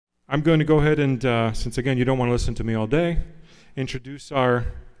I'm going to go ahead and, since again you don't want to listen to me all day, introduce our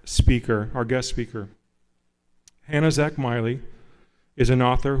speaker, our guest speaker. Hanna Miley is an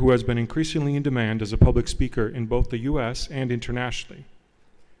author who has been increasingly in demand as a public speaker in both the US and internationally.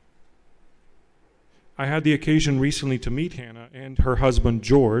 I had the occasion recently to meet Hanna and her husband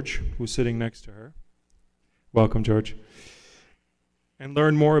George, who's sitting next to her. Welcome, George. And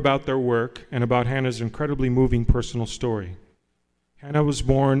learn more about their work and about Hanna's incredibly moving personal story. Hanna was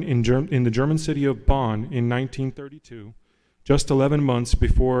born in the German city of Bonn in 1932, just 11 months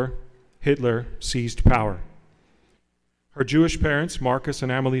before Hitler seized power. Her Jewish parents, Marcus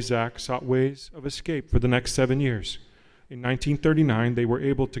and Amelie Zach, sought ways of escape for the next 7 years. In 1939, they were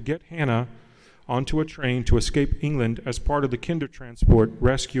able to get Hanna onto a train to escape England as part of the Kindertransport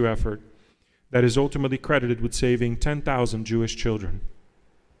rescue effort that is ultimately credited with saving 10,000 Jewish children.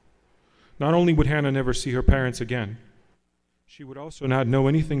 Not only would Hanna never see her parents again, she would also not know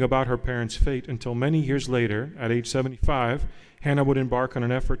anything about her parents' fate until many years later, at age 75, Hanna would embark on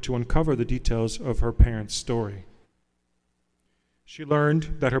an effort to uncover the details of her parents' story. She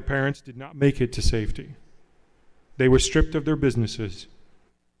learned that her parents did not make it to safety. They were stripped of their businesses,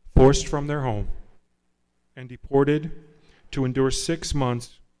 forced from their home, and deported to endure 6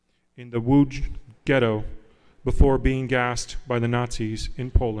 months in the Łódź ghetto before being gassed by the Nazis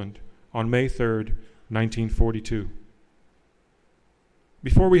in Poland on May 3rd, 1942.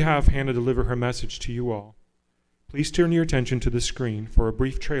 Before we have Hanna deliver her message to you all, please turn your attention to the screen for a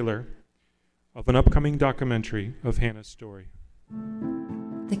brief trailer of an upcoming documentary of Hanna's story.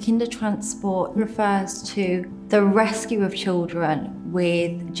 The Kindertransport refers to the rescue of children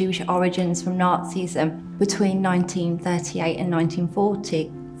with Jewish origins from Nazism between 1938 and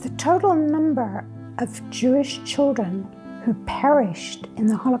 1940. The total number of Jewish children who perished in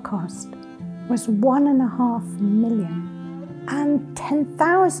the Holocaust was 1.5 million. And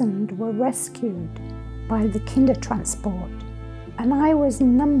 10,000 were rescued by the Kindertransport. And I was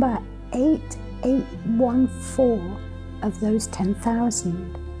number 8814 of those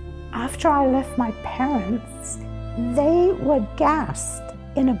 10,000. After I left my parents, they were gassed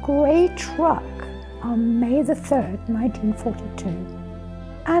in a grey truck on May the 3rd, 1942.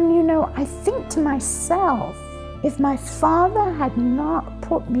 And you know, I think to myself, if my father had not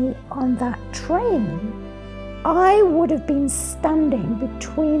put me on that train, I would have been standing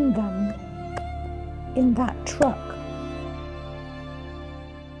between them in that truck.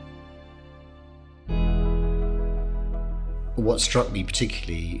 What struck me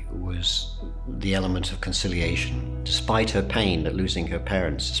particularly was the element of conciliation. Despite her pain at losing her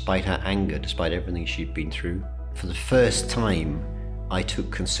parents, despite her anger, despite everything she'd been through, for the first time I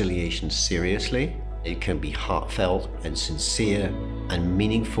took conciliation seriously. It can be heartfelt and sincere and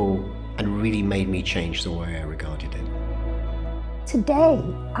meaningful, and really made me change the way I regarded it. Today,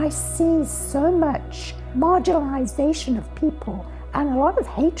 I see so much marginalization of people and a lot of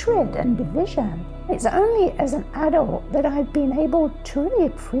hatred and division. It's only as an adult that I've been able to really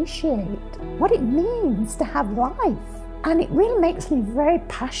appreciate what it means to have life. And it really makes me very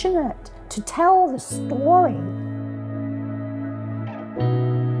passionate to tell the story.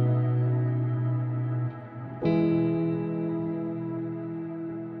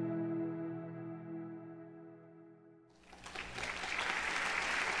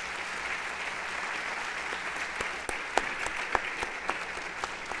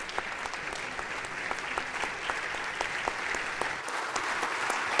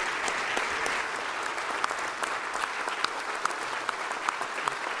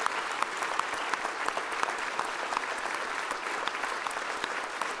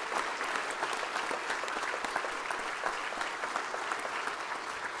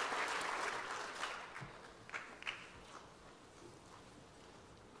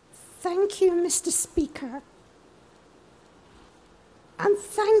 Thank you, Mr. Speaker. And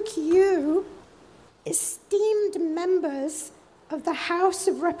thank you, esteemed members of the House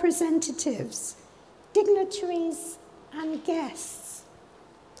of Representatives, dignitaries and guests.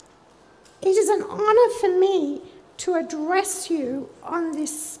 It is an honor for me to address you on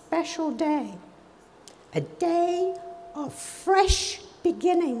this special day, a day of fresh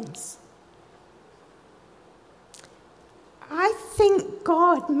beginnings. I think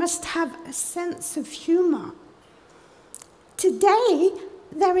God must have a sense of humor. Today,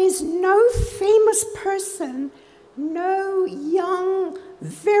 there is no famous person, no young,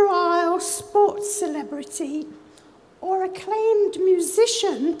 virile sports celebrity, or acclaimed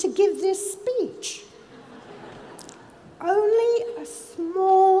musician to give this speech. Only a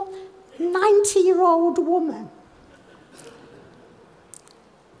small 90-year-old woman.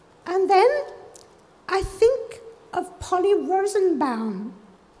 And then I think of Polly Rosenbaum,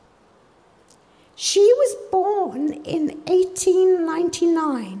 She was born in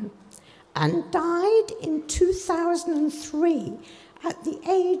 1899 and died in 2003 at the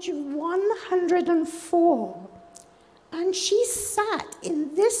age of 104. And she sat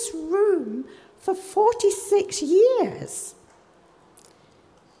in this room for 46 years.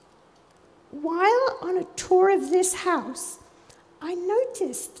 While on a tour of this house, I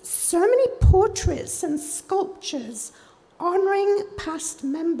noticed so many portraits and sculptures honoring past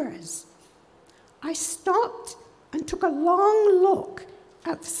members. I stopped and took a long look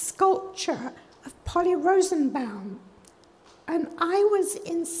at the sculpture of Polly Rosenbaum, and I was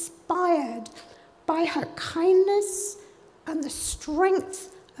inspired by her kindness and the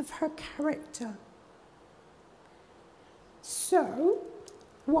strength of her character. So,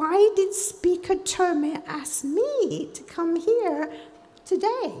 why did Speaker Tome ask me to come here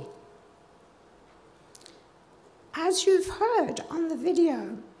today? As you've heard on the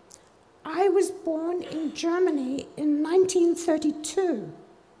video, I was born in Germany in 1932,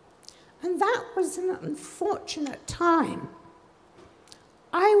 and that was an unfortunate time.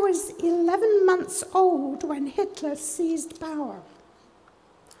 I was 11 months old when Hitler seized power.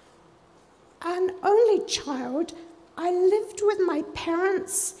 An only child, I lived with my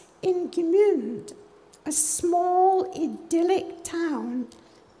parents in Gmünd, a small idyllic town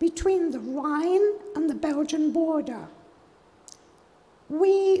between the Rhine and the Belgian border.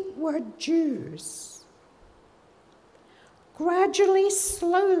 We were Jews. Gradually,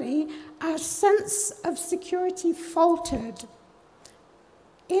 slowly, our sense of security faltered.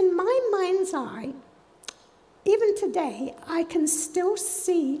 In my mind's eye, even today, I can still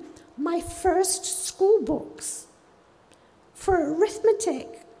see my first school books. For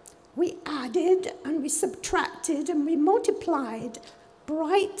arithmetic, we added and we subtracted and we multiplied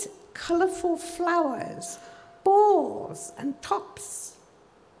bright, colorful flowers, balls and tops.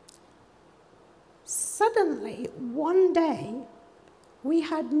 Suddenly, one day, we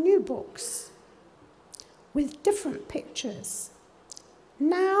had new books with different pictures.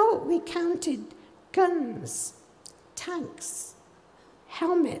 Now we counted guns, tanks,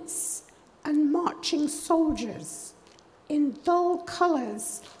 helmets, and marching soldiers in dull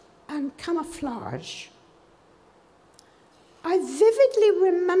colors and camouflage. I vividly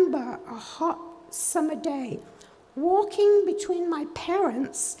remember a hot summer day, walking between my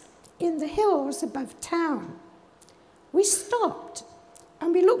parents in the hills above town. We stopped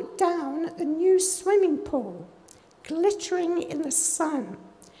and we looked down at the new swimming pool, glittering in the sun.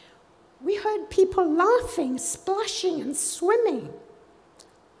 We heard people laughing, splashing, and swimming.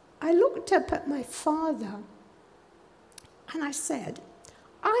 I looked up at my father and I said,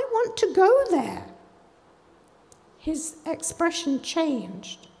 "I want to go there." His expression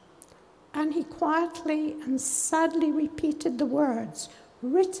changed, and he quietly and sadly repeated the words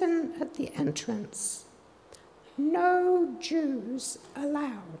written at the entrance: "No Jews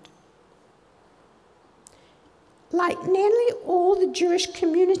allowed." Like nearly all the Jewish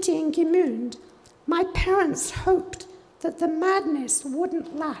community in Gmünd, my parents hoped that the madness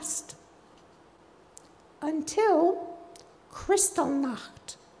wouldn't last. Until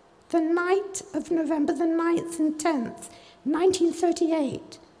Kristallnacht, the night of November the 9th and 10th,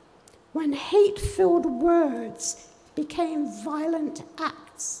 1938, when hate-filled words became violent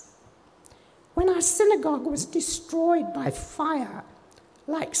acts. When our synagogue was destroyed by fire,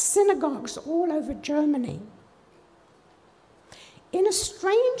 like synagogues all over Germany. In a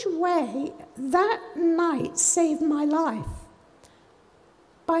strange way, that night saved my life.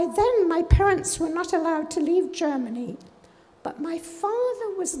 By then, my parents were not allowed to leave Germany, but my father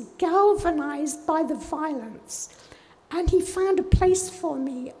was galvanized by the violence, and he found a place for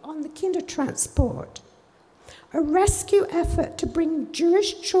me on the Kindertransport, a rescue effort to bring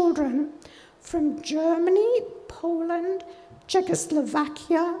Jewish children from Germany, Poland,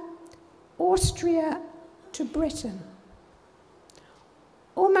 Czechoslovakia, Austria to Britain.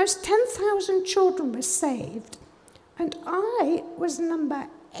 Almost 10,000 children were saved, and I was number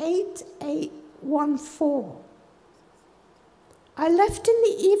 8814. I left in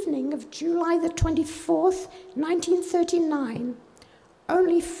the evening of July the 24th, 1939,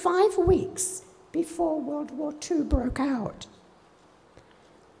 only 5 weeks before World War II broke out.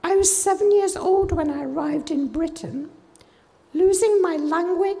 I was 7 years old when I arrived in Britain, losing my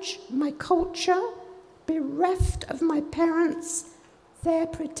language, my culture, bereft of my parents, their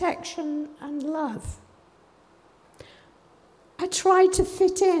protection and love. I tried to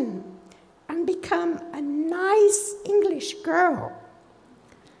fit in and become a nice English girl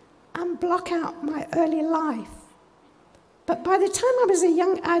and block out my early life. But by the time I was a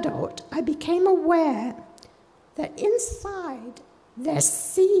young adult, I became aware that inside there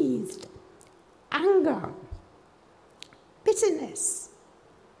seethed anger, bitterness,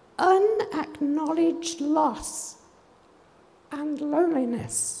 unacknowledged loss, and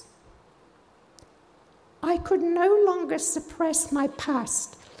loneliness. I could no longer suppress my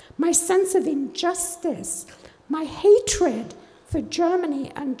past, my sense of injustice, my hatred for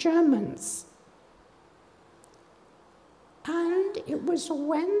Germany and Germans. And it was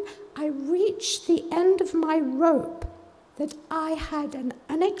when I reached the end of my rope that I had an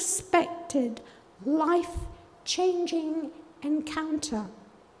unexpected, life-changing encounter.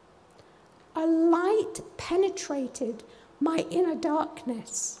 A light penetrated my inner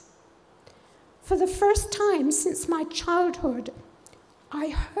darkness. For the first time since my childhood, I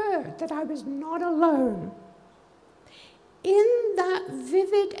heard that I was not alone. In that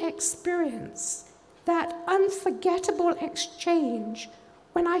vivid experience, that unforgettable exchange,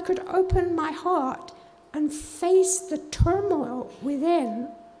 when I could open my heart and face the turmoil within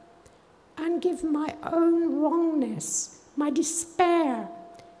and give my own wrongness, my despair,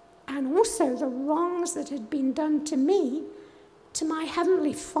 and also the wrongs that had been done to me, to my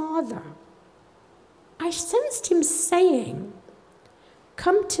Heavenly Father. I sensed him saying,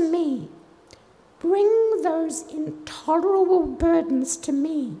 "Come to me, bring those intolerable burdens to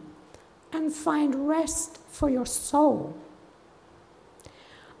me, and find rest for your soul."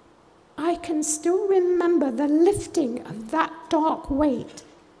 I can still remember the lifting of that dark weight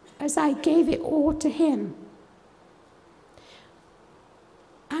as I gave it all to him.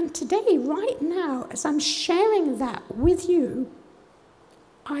 And today, right now, as I'm sharing that with you,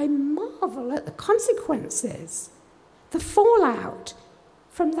 I marvel at the consequences, the fallout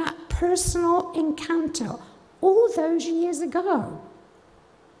from that personal encounter all those years ago.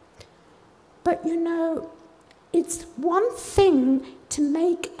 But you know, it's one thing to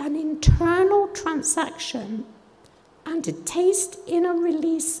make an internal transaction and to taste inner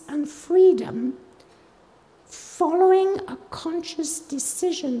release and freedom following a conscious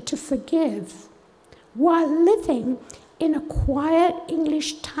decision to forgive while living in a quiet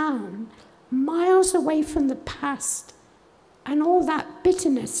English town miles away from the past and all that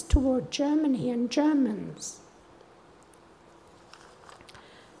bitterness toward Germany and Germans.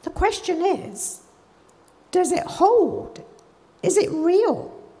 The question is, does it hold? Is it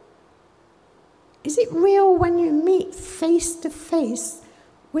real? Is it real when you meet face to face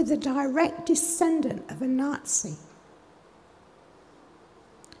with a direct descendant of a Nazi?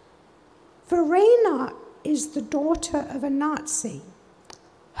 Verena is the daughter of a Nazi.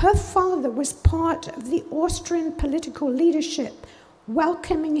 Her father was part of the Austrian political leadership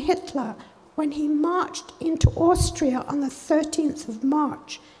welcoming Hitler when he marched into Austria on the 13th of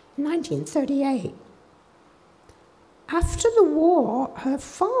March, 1938. After the war, her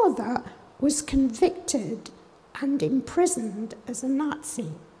father was convicted and imprisoned as a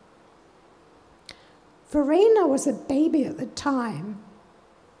Nazi. Verena was a baby at the time.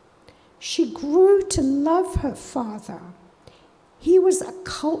 She grew to love her father. He was a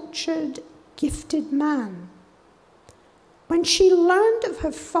cultured, gifted man. When she learned of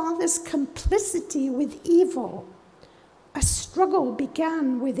her father's complicity with evil, a struggle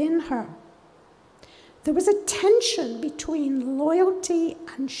began within her. There was a tension between loyalty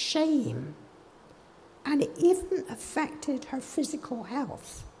and shame, and it even affected her physical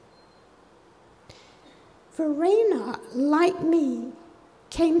health. Verena, like me,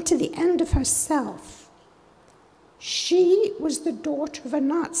 came to the end of herself. She was the daughter of a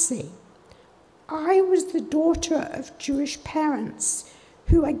Nazi. I was the daughter of Jewish parents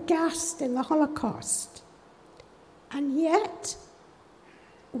who were gassed in the Holocaust. And yet,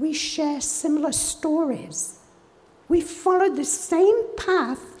 we share similar stories. We followed the same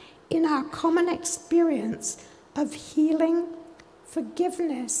path in our common experience of healing,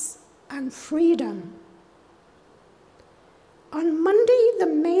 forgiveness, and freedom. On Monday,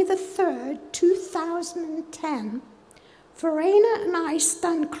 May 3rd, 2010, Verena and I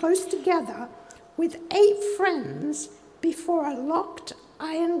stand close together with 8 friends before a locked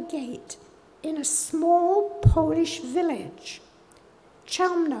iron gate in a small Polish village,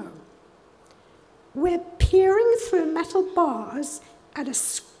 Chelmno. We're peering through metal bars at a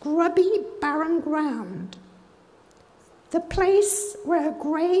scrubby, barren ground, the place where a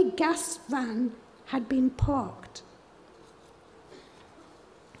grey gas van had been parked.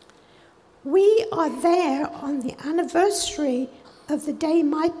 We are there on the anniversary of the day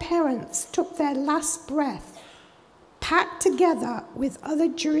my parents took their last breath, packed together with other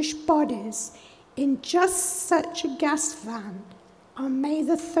Jewish bodies in just such a gas van on May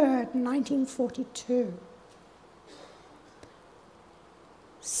 3rd, 1942.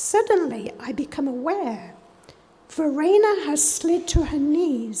 Suddenly, I become aware Verena has slid to her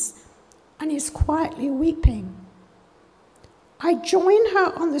knees and is quietly weeping. I join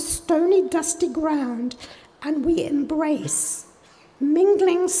her on the stony, dusty ground, and we embrace,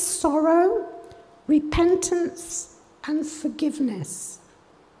 mingling sorrow, repentance, and forgiveness.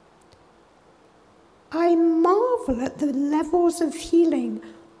 I marvel at the levels of healing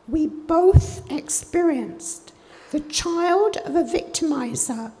we both experienced, the child of a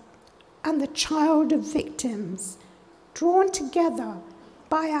victimizer and the child of victims, drawn together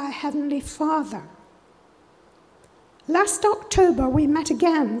by our Heavenly Father. Last October, we met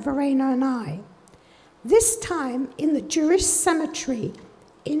again, Verena and I, this time in the Jewish cemetery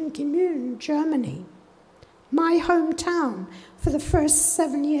in Gmünd, Germany, my hometown for the first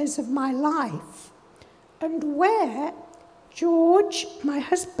 7 years of my life, and where George, my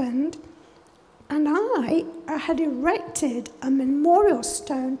husband, and I had erected a memorial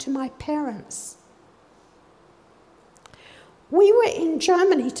stone to my parents. We were in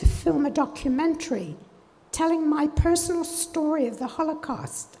Germany to film a documentary telling my personal story of the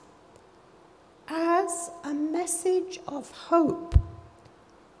Holocaust as a message of hope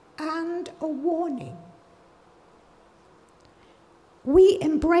and a warning. We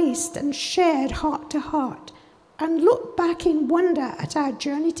embraced and shared heart to heart and looked back in wonder at our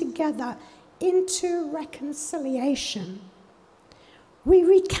journey together into reconciliation. We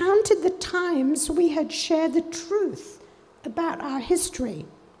recounted the times we had shared the truth about our history.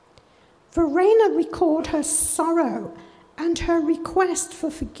 Verena recalled her sorrow and her request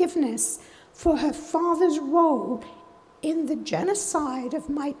for forgiveness for her father's role in the genocide of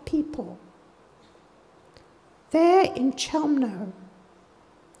my people. There in Chelmno.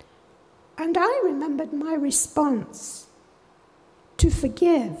 And I remembered my response: to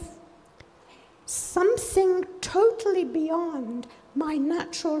forgive, something totally beyond my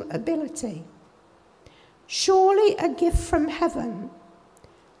natural ability. Surely a gift from heaven.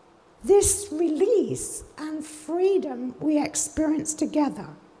 This release and freedom we experience together.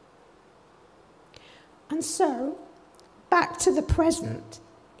 And so, back to the present,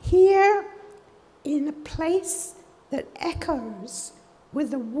 here in a place that echoes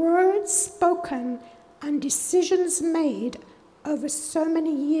with the words spoken and decisions made over so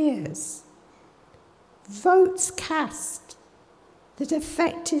many years, votes cast that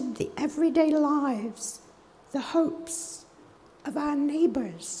affected the everyday lives, the hopes of our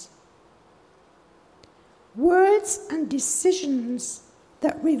neighbors. Words and decisions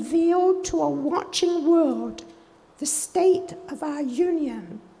that revealed to a watching world the state of our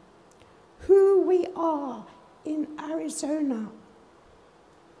union, who we are in Arizona.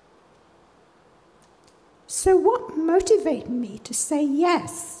 So what motivated me to say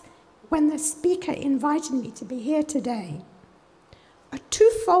yes when the speaker invited me to be here today? A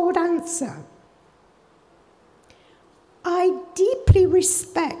twofold answer. I deeply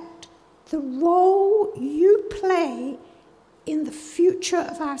respect the role you play in the future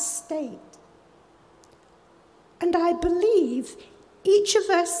of our state. And I believe each of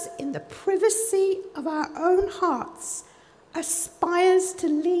us, in the privacy of our own hearts, aspires to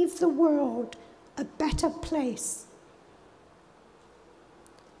leave the world a better place.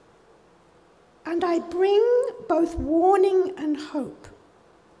 And I bring both warning and hope,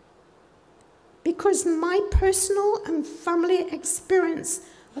 because my personal and family experience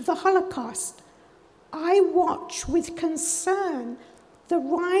of the Holocaust, I watch with concern the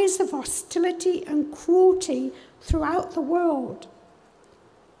rise of hostility and cruelty throughout the world.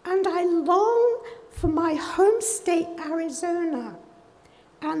 And I long for my home state, Arizona,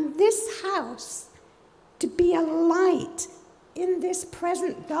 and this house to be a light in this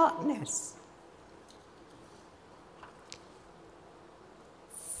present darkness.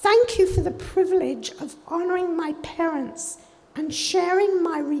 Thank you for the privilege of honoring my parents and sharing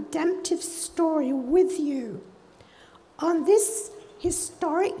my redemptive story with you on this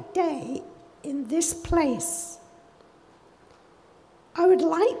historic day in this place. I would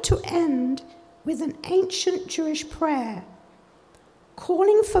like to end with an ancient Jewish prayer,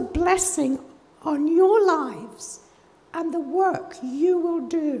 calling for blessing on your lives and the work you will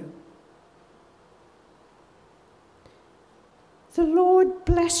do. The Lord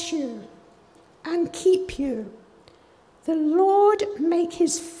bless you and keep you. The Lord make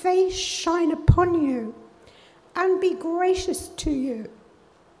his face shine upon you and be gracious to you.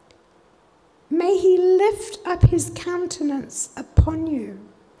 May he lift up his countenance upon you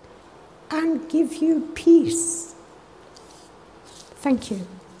and give you peace. Thank you.